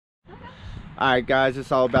Alright guys,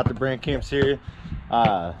 it's all about the brand camps here.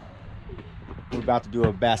 We're about to do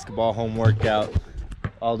a basketball home workout.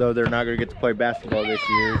 Although they're not going to get to play basketball this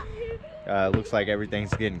year. It looks like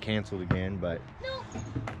everything's getting canceled again, but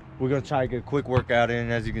we're going to try to get a quick workout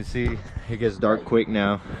in. As you can see, it gets dark quick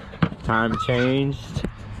now. Time changed.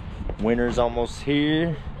 Winter's almost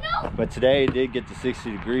here. But today it did get to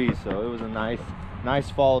 60 degrees, so it was a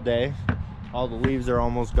nice fall day. All the leaves are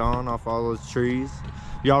almost gone off all those trees.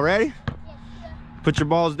 Y'all ready? Put your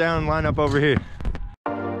balls down and line up over here.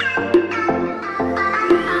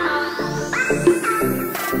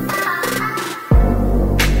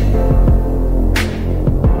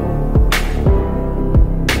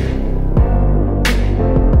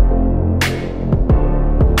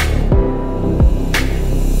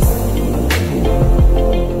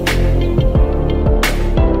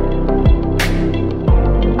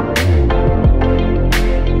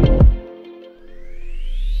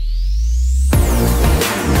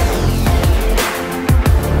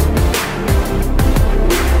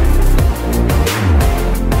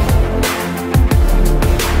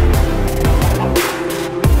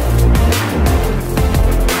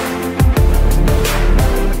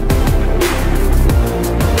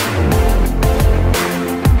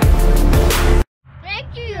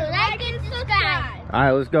 All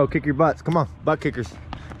right, let's go. Kick your butts. Come on, butt kickers.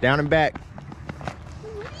 Down and back.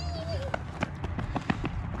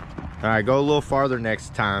 All right, go a little farther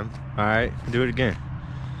next time. All right, do it again.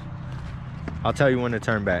 I'll tell you when to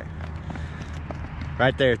turn back.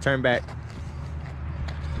 Right there, turn back.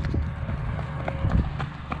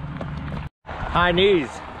 High knees,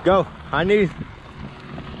 go. High knees.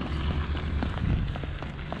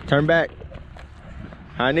 Turn back.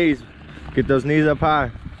 High knees. Get those knees up high.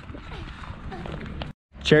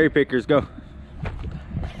 Cherry pickers, go.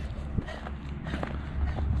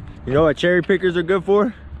 You know what cherry pickers are good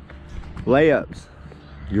for? Layups.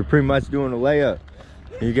 You're pretty much doing a layup.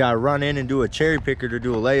 You gotta run in and do a cherry picker to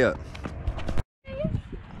do a layup.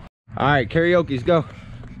 All right, karaoke's, go.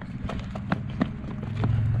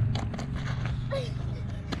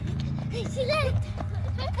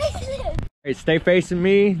 Hey, stay facing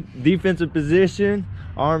me. Defensive position.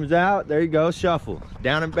 Arms out. There you go. Shuffle.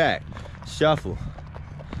 Down and back. Shuffle.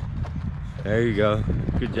 There you go.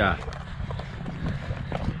 Good job.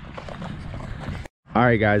 All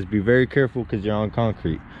right, guys, be very careful because you're on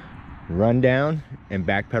concrete. Run down and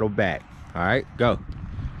back pedal back. All right, go.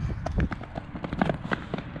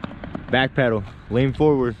 Back pedal. Lean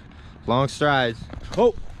forward. Long strides.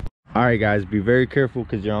 Oh. All right, guys, be very careful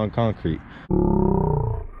because you're on concrete.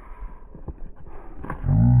 All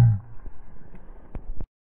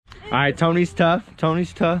right, Tony's tough.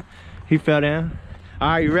 Tony's tough. He fell down. All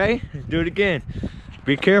right, you ready? Do it again.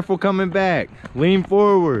 Be careful coming back. Lean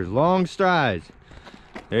forward, long strides.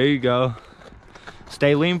 There you go.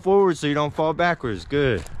 Stay lean forward so you don't fall backwards.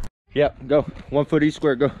 Good. Yep, go. 1 foot each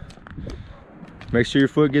square, go. Make sure your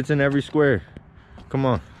foot gets in every square. Come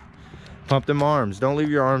on. Pump them arms. Don't leave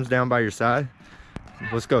your arms down by your side.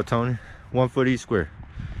 Let's go, Tony. 1 foot each square.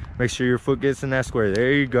 Make sure your foot gets in that square.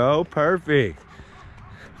 There you go. Perfect.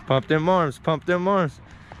 Pump them arms. Pump them arms.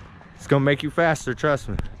 It's gonna make you faster, trust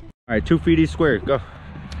me. All right, 2 feet each square, go.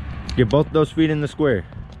 Get both those feet in the square.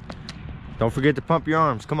 Don't forget to pump your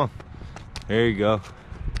arms, come on. There you go.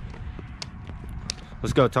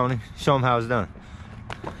 Let's go, Tony. Show them how it's done.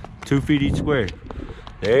 2 feet each square.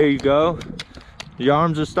 There you go. Your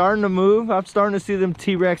arms are starting to move. I'm starting to see them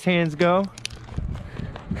T-Rex hands go.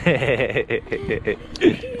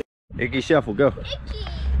 Icky shuffle, go.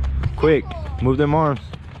 Quick, move them arms.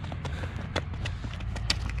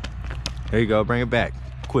 There you go, bring it back,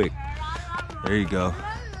 quick. There you go.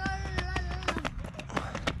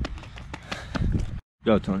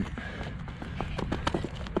 Go, Tony.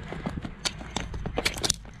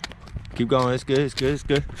 Keep going, it's good, it's good, it's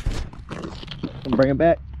good. Bring it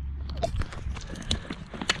back.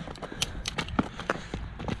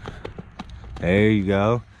 There you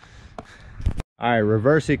go. All right,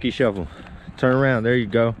 reverse icky shuffle. Turn around, there you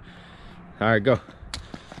go. All right, go.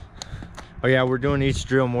 Oh yeah, we're doing each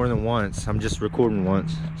drill more than once. I'm just recording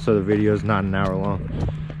once, so the video is not an hour long.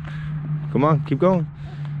 Come on, keep going.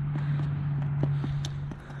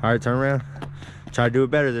 All right, turn around. Try to do it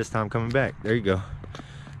better this time, coming back. There you go.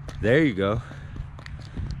 There you go.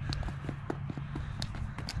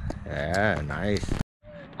 Yeah, nice.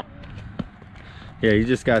 Yeah, you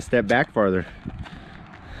just gotta step back farther.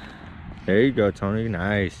 There you go, Tony,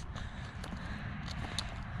 nice.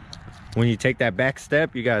 When you take that back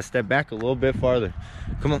step, you gotta step back a little bit farther.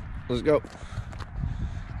 Come on, let's go.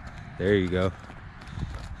 There you go.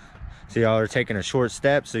 See, y'all are taking a short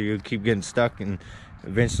step, so you keep getting stuck and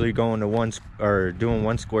eventually going to one, or doing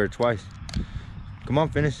one square twice. Come on,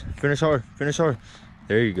 finish hard, finish hard.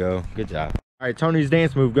 There you go, good job. All right, Tony's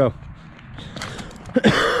dance move, go.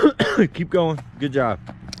 Keep going, good job.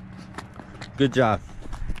 Good job.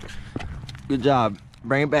 Good job,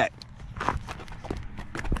 bring it back.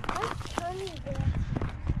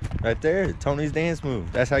 Right there, Tony's dance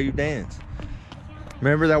move. That's how you dance.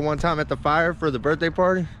 Remember that one time at the fire for the birthday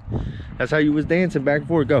party? That's how you was dancing back and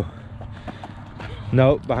forth. Go.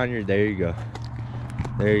 Nope, behind your, there you go.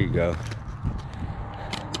 There you go.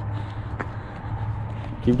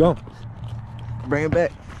 Keep going. Bring it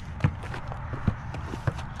back.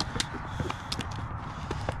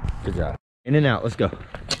 Good job. In and out, let's go.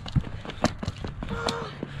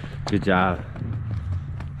 Good job.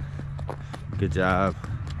 Good job.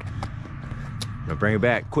 Now bring it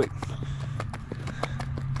back, quick.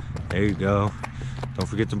 There you go. Don't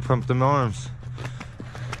forget to pump them arms.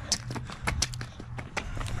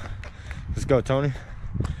 Let's go, Tony.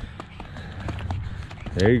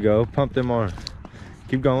 There you go, pump them arms.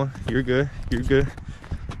 Keep going, you're good, you're good.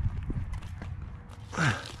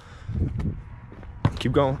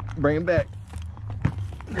 Keep going, bring it back.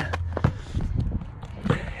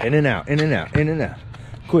 In and out, in and out, in and out.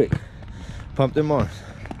 Quick, pump them arms.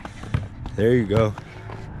 There you go.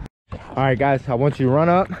 All right, guys, I want you to run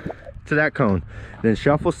up to that cone, then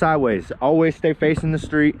shuffle sideways. Always stay facing the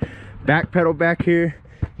street. Back pedal back here,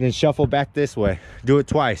 then shuffle back this way. Do it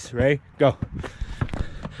twice. Ready? Go.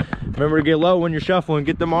 Remember to get low when you're shuffling.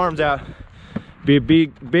 Get them arms out. Be a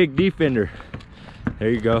big defender. There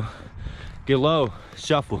you go. Get low.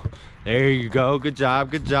 Shuffle. There you go. Good job.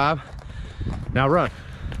 Good job. Now run.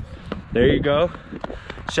 There you go.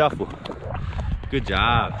 Shuffle. Good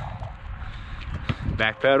job.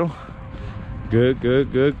 Back pedal. Good,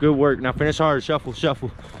 good, good, good work. Now finish hard. Shuffle,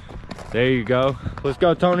 shuffle. There you go. Let's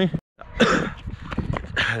go, Tony.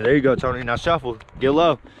 There you go, Tony. Now shuffle. Get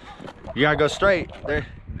low. You gotta go straight. There.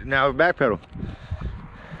 Now back pedal.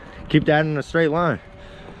 Keep that in a straight line.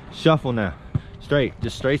 Shuffle now. Straight.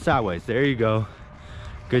 Just straight sideways. There you go.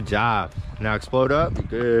 Good job. Now explode up.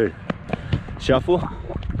 Good. Shuffle.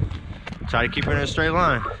 Try to keep it in a straight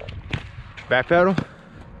line. Back pedal.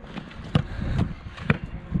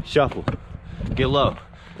 Shuffle. Get low.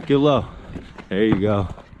 Get low. There you go.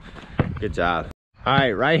 Good job. All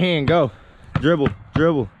right, right hand, go. Dribble,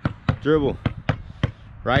 dribble, dribble.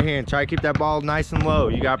 Right hand, try to keep that ball nice and low.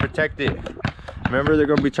 You gotta protect it. Remember, they're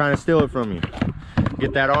gonna be trying to steal it from you.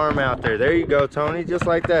 Get that arm out there. There you go, Tony, just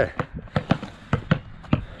like that.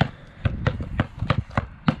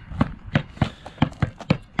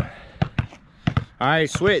 All right,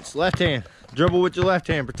 switch, left hand. Dribble with your left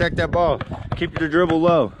hand, protect that ball. Keep your dribble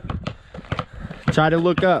low. Try to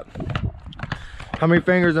look up. How many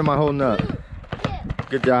fingers am I holding up?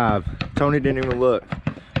 Good job. Tony didn't even look.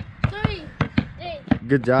 3, 8.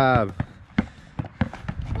 Good job.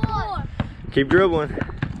 4. Keep dribbling.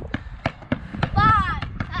 5.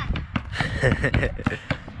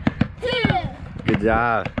 2. Good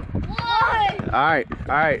job. 1. All right.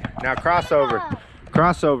 Now crossover.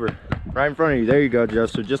 Crossover. Right in front of you. There you go,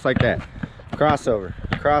 Joseph. Just like that. Crossover.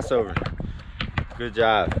 Crossover. Good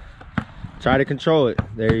job. Try to control it.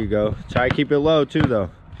 There you go. Try to keep it low too, though.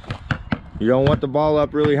 You don't want the ball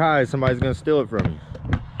up really high. Somebody's gonna steal it from you.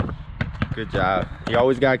 Good job. You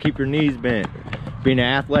always gotta keep your knees bent. Be in an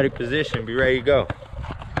athletic position. Be ready to go.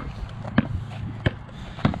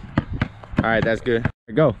 All right, that's good.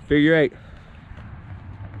 Go. Figure 8.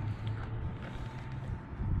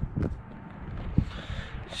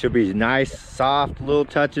 Should be nice, soft little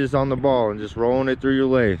touches on the ball and just rolling it through your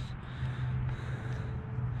legs.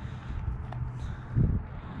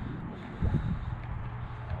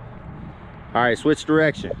 All right, switch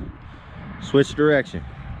direction. Switch direction.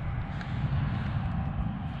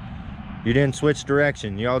 You didn't switch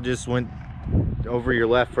direction. Y'all just went over your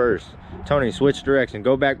left first. Tony, switch direction.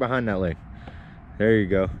 Go back behind that leg. There you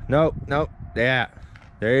go. Nope, nope. Yeah.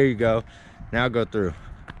 There you go. Now go through.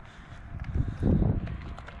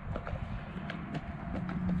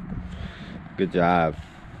 Good job.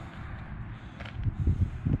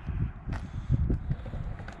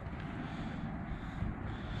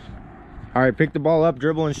 All right, pick the ball up,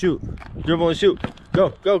 dribble and shoot. Dribble and shoot.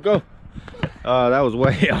 Go, go, go. That was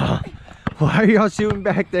way off. Why are y'all shooting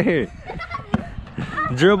back there?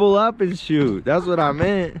 Dribble up and shoot. That's what I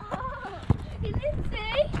meant. He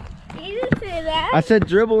didn't say that. I said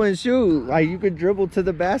dribble and shoot. Like you could dribble to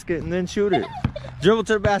the basket and then shoot it. Dribble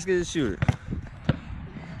to the basket and shoot it.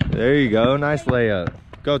 There you go. Nice layup.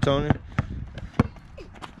 Go, Tony.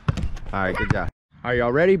 All right, good job. Are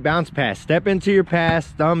y'all ready? Bounce pass. Step into your pass,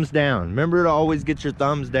 thumbs down. Remember to always get your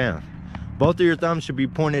thumbs down. Both of your thumbs should be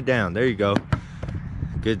pointed down. There you go.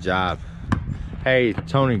 Good job. Hey,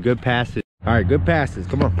 Tony, good passes. All right, good passes.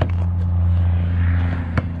 Come on.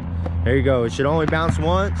 There you go. It should only bounce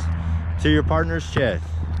once to your partner's chest.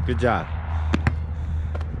 Good job.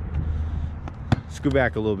 Scoot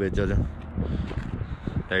back a little bit, JoJo.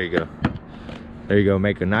 There you go. There you go.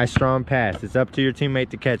 Make a nice strong pass. It's up to your teammate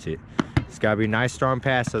to catch it. It's got to be a nice strong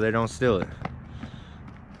pass so they don't steal it.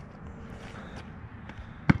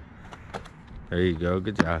 There you go.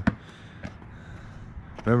 Good job.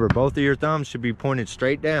 Remember, both of your thumbs should be pointed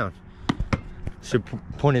straight down. Should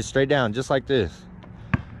point it straight down, just like this.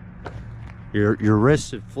 Your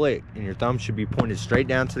wrist should flick, and your thumb should be pointed straight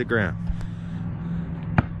down to the ground.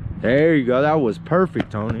 There you go. That was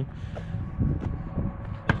perfect, Tony.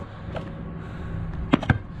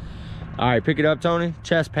 All right, pick it up, Tony.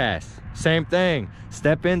 Chest pass. Same thing.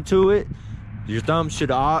 Step into it. Your thumb should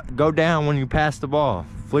go down when you pass the ball.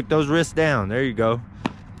 Flick those wrists down. There you go.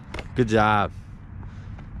 Good job.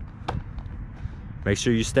 Make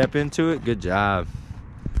sure you step into it. Good job.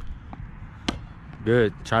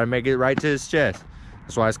 Good. Try to make it right to his chest.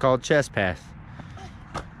 That's why it's called chest pass.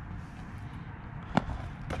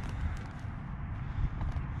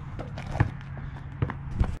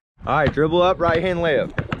 All right, dribble up, right hand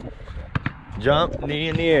layup. Jump, knee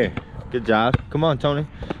in the air. Good job. Come on, Tony.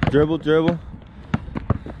 Dribble, dribble.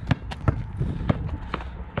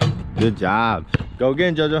 Good job. Go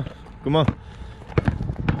again, JoJo. Come on.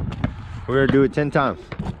 We're gonna do it 10 times.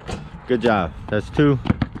 Good job. That's 2.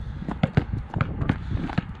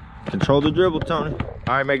 Control the dribble, Tony.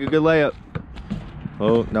 All right, make a good layup.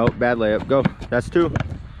 Oh, no, bad layup. Go. That's 2.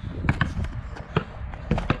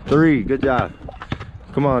 3. Good job.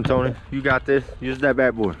 Come on, Tony. You got this. Use that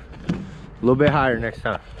backboard. A little bit higher next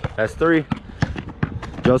time. That's 3.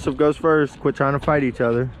 Joseph goes first. Quit trying to fight each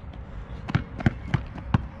other.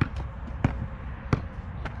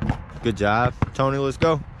 Good job. Tony, let's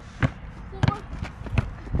go.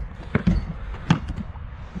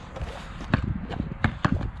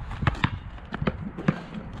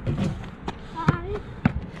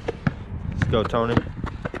 Let's go, Tony.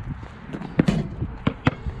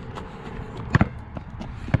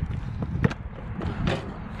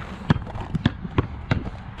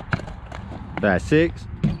 That's 6.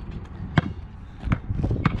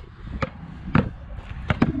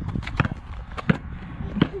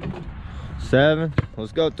 7.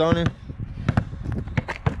 Let's go, Tony.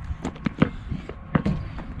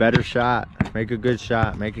 Better shot. Make a good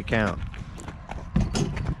shot. Make it count.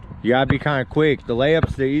 You gotta be kind of quick. The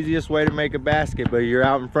layup's the easiest way to make a basket, but you're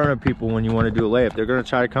out in front of people when you want to do a layup. They're gonna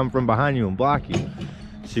try to come from behind you and block you.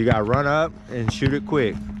 So you gotta run up and shoot it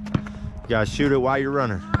quick. You gotta shoot it while you're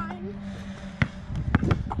running.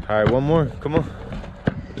 All right, one more. Come on.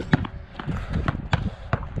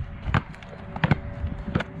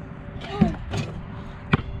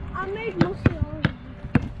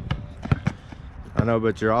 I know,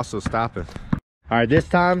 but you're also stopping. All right, this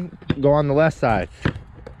time, go on the left side.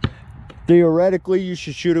 Theoretically, you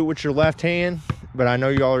should shoot it with your left hand, but I know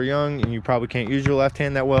y'all are young and you probably can't use your left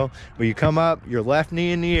hand that well. But you come up, your left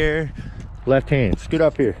knee in the air, left hand. Scoot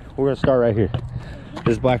up here. We're gonna start right here.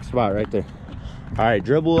 This black spot right there. All right,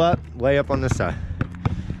 dribble up, lay up on this side.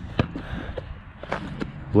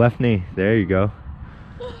 Left knee, there you go.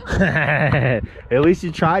 At least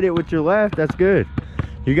you tried it with your left, that's good.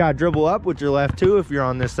 You gotta dribble up with your left too if you're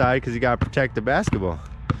on this side, because you gotta protect the basketball.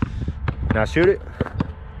 Now shoot it.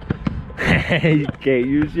 You can't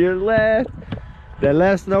use your left. That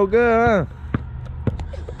left's no good, huh?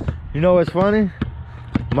 You know what's funny?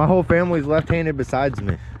 My whole family's left-handed besides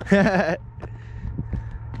me.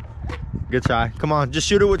 Good try. Come on, just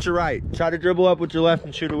shoot it with your right. Try to dribble up with your left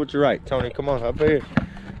and shoot it with your right. Tony, come on, up here.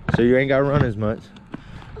 So you ain't gotta run as much.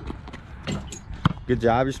 Good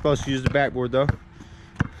job. You're supposed to use the backboard though.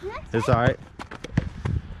 It's all right.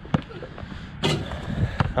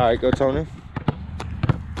 All right, go, Tony.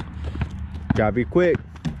 Gotta be quick.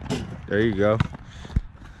 There you go.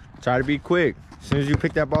 Try to be quick. As soon as you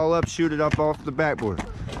pick that ball up, shoot it up off the backboard.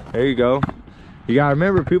 There you go. You gotta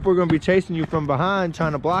remember, people are gonna be chasing you from behind,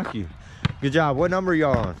 trying to block you. Good job. What number are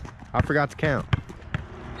y'all on? I forgot to count.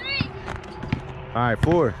 3. All right,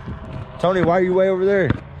 4. Tony, why are you way over there?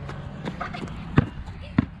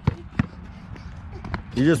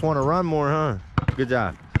 You just want to run more, huh? Good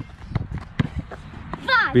job.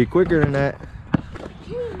 5. Be quicker than that.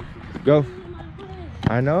 Go.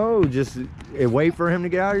 I know. Just wait for him to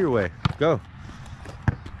get out of your way. Go.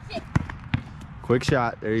 6. Quick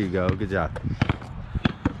shot. There you go. Good job.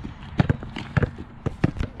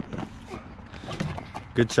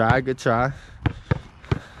 Good try. Good try.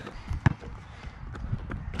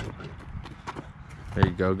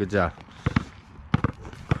 you go. Good job.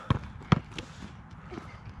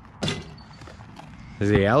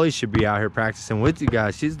 See, Ellie should be out here practicing with you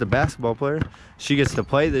guys. She's the basketball player. She gets to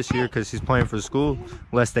play this year because she's playing for school,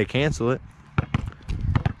 unless they cancel it.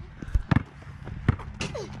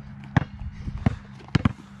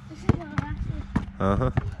 Uh-huh.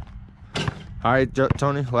 All right,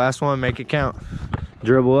 Tony, last one, make it count.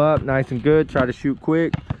 Dribble up, nice and good. Try to shoot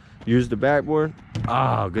quick. Use the backboard.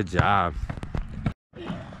 Oh, good job.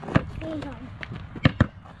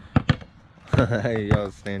 Hey, y'all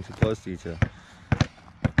staying too close to each other.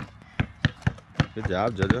 Good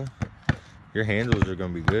job, JoJo. Your handles are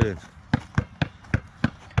gonna be good.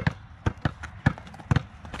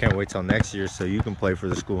 Can't wait till next year so you can play for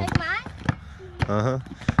the school. Like mine? Uh-huh.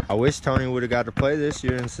 I wish Tony would have got to play this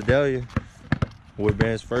year in Sedalia. Would have been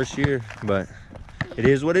his first year, but it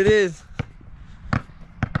is what it is.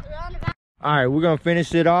 All right, we're gonna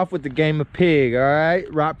finish it off with the game of pig. All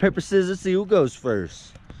right, rock, paper, scissors. See who goes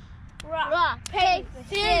first. Rock, paper,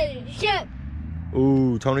 scissors, shoot.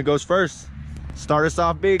 Ooh, Tony goes first. Start us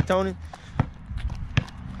off big, Tony.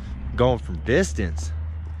 Going from distance.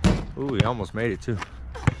 Ooh, he almost made it too.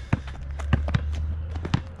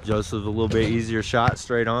 Joseph, a little bit easier shot,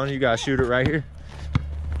 straight on. You gotta shoot it right here.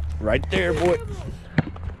 Right there, boy.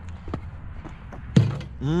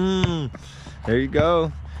 There you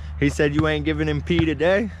go. He said you ain't giving him P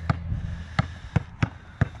today.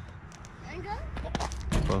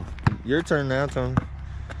 Well, your turn now, Tony.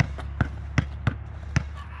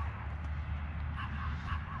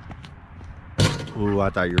 Ooh, I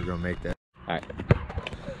thought you were gonna make that. All right.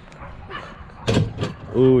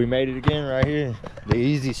 Ooh, he made it again right here. The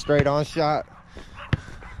easy straight on shot.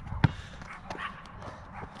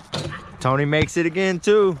 Tony makes it again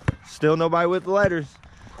too. Still nobody with the letters.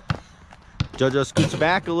 JoJo scoots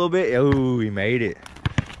back a little bit. Ooh, he made it.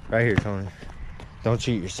 Right here, Tony. Don't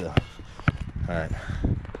cheat yourself. All right.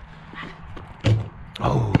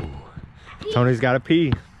 Oh, Tony's got a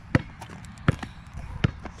P.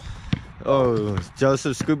 Oh,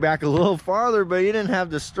 Joseph scoot back a little farther, but he didn't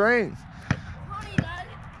have the strength.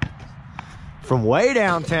 From way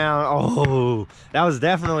downtown. Oh, that was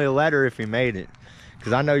definitely a letter if he made it.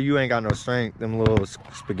 Because I know you ain't got no strength, them little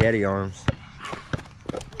spaghetti arms.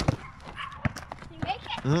 You make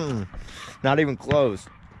it? Not even close.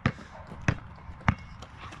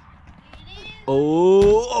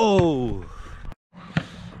 Oh,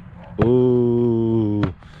 oh.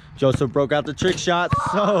 Ooh. Joseph broke out the trick shot.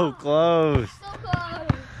 So close. So close.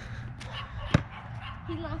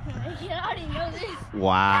 He's not gonna make it. I already know this.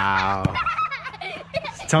 Wow.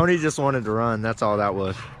 Tony just wanted to run. That's all that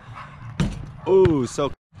was. Ooh,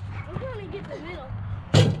 so. I'm gonna get the middle.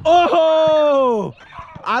 Oh!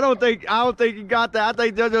 I don't think you got that. I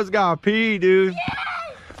think JoJo's got a P, dude. Yes!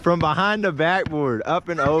 From behind the backboard, up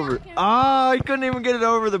and over. Oh, he couldn't even get it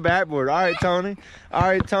over the backboard. All right, Tony. All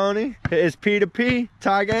right, Tony. It's P to P.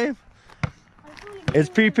 Tie game. It's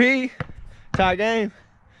PP. Tie game.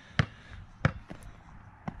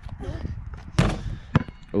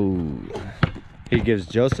 Ooh. He gives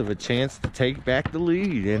Joseph a chance to take back the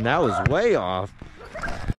lead, and that was way off.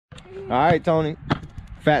 All right, Tony.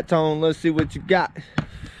 Fat Tone, let's see what you got.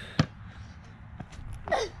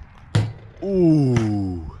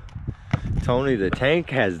 Ooh. Tony, the tank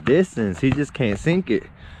has distance. He just can't sink it.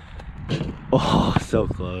 Oh, so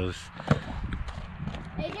close.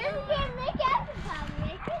 Hey, Joseph can't make it. I can probably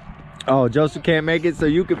make it. Oh, Joseph can't make it, so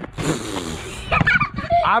you could.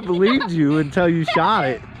 I believed you until you shot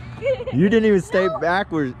it. You didn't even stay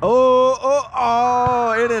backwards. Oh, oh,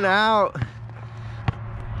 oh, in and out.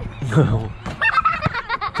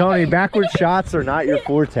 Tony, backward shots are not your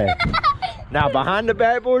forte. Now, behind the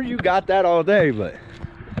backboard, you got that all day, but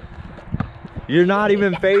you're not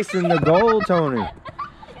even facing the goal, Tony.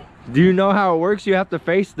 Do you know how it works? You have to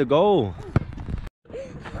face the goal.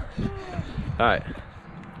 All right.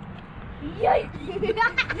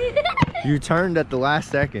 You turned at the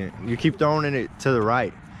last second. You keep throwing it to the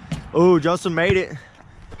right. Oh, Joseph made it.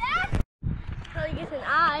 Probably gets an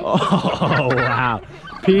eye. Oh, wow.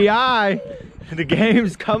 PI. The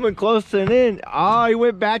game's coming close to an end. Oh, he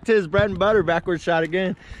went back to his bread and butter. Backward shot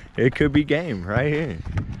again. It could be game right here.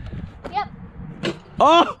 Yep.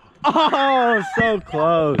 Oh, oh, so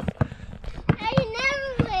close. Hey, you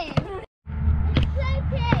never win. Let's play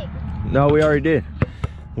pig. No, we already did.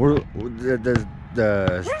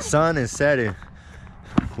 The sun is setting.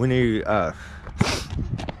 We need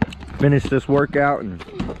finish this workout and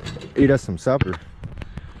eat us some supper.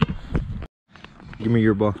 Give me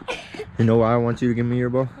your ball. You know why I want you to give me your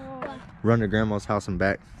ball? Run to grandma's house and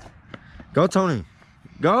back. Go, Tony.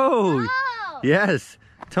 Go. Oh. Yes.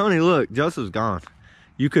 Tony, look, Joseph's gone.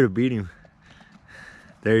 You could have beat him.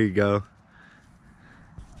 There you go.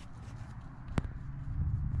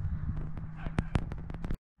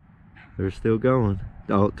 They're still going.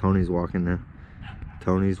 Oh, Tony's walking now.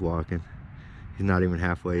 Tony's walking. He's not even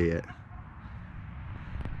halfway yet.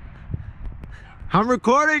 I'm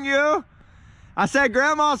recording you. I said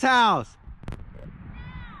grandma's house.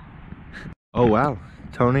 Oh, wow.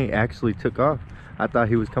 Tony actually took off. I thought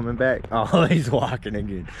he was coming back. Oh, he's walking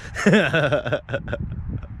again.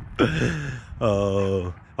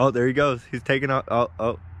 Oh, there he goes. He's taking off.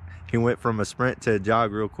 Oh, he went from a sprint to a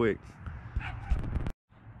jog real quick.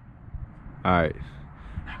 All right,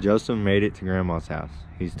 Joseph made it to grandma's house.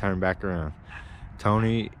 He's turned back around.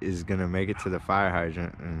 Tony is gonna make it to the fire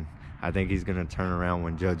hydrant, and I think he's gonna turn around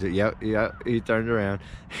when Joseph. Yep, he turned around.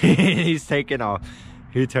 He's taking off.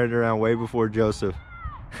 He turned around way before Joseph.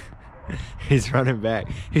 He's running back.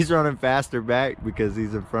 He's running faster back because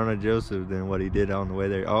he's in front of Joseph than what he did on the way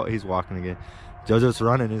there. Oh, he's walking again. Joseph's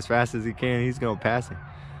running as fast as he can. He's gonna pass him.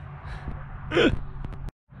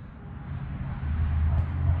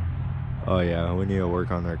 Oh yeah, we need to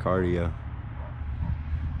work on their cardio.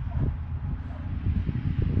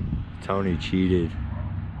 Tony cheated.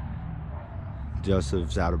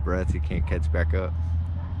 Joseph's out of breath. He can't catch back up.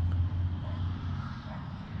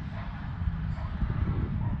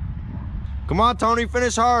 Come on, Tony,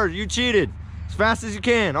 finish hard. You cheated. As fast as you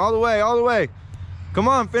can. All the way, all the way. Come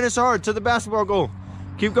on, finish hard to the basketball goal.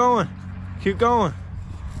 Keep going. Keep going.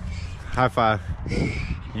 High five.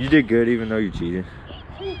 You did good even though you cheated.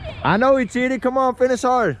 I know he cheated. Come on, finish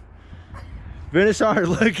hard. Finish hard.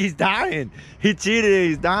 Look, he's dying. He cheated and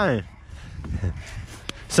he's dying.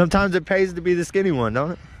 Sometimes it pays to be the skinny one,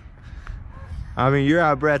 don't it? I mean, you're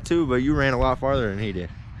out of breath too, but you ran a lot farther than he did.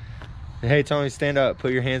 Hey, Tony, stand up.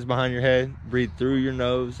 Put your hands behind your head. Breathe through your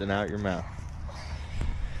nose and out your mouth.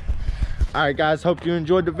 All right, guys. Hope you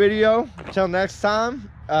enjoyed the video. Until next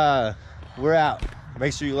time, we're out.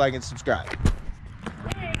 Make sure you like and subscribe.